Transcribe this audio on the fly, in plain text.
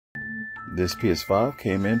This PS5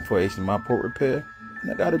 came in for HDMI port repair,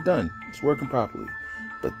 and I got it done. It's working properly.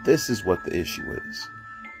 But this is what the issue is.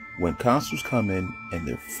 When consoles come in and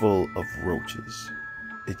they're full of roaches,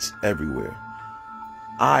 it's everywhere.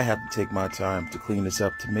 I have to take my time to clean this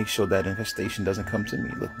up to make sure that infestation doesn't come to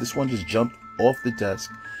me. Look, this one just jumped off the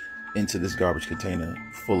desk into this garbage container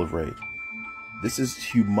full of raid. This is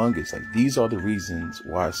humongous. Like, these are the reasons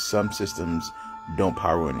why some systems don't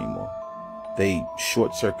power anymore. They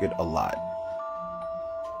short circuit a lot.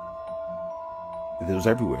 It was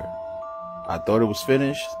everywhere. I thought it was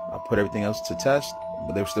finished. I put everything else to test,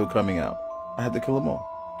 but they were still coming out. I had to kill them all.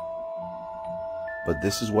 But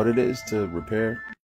this is what it is to repair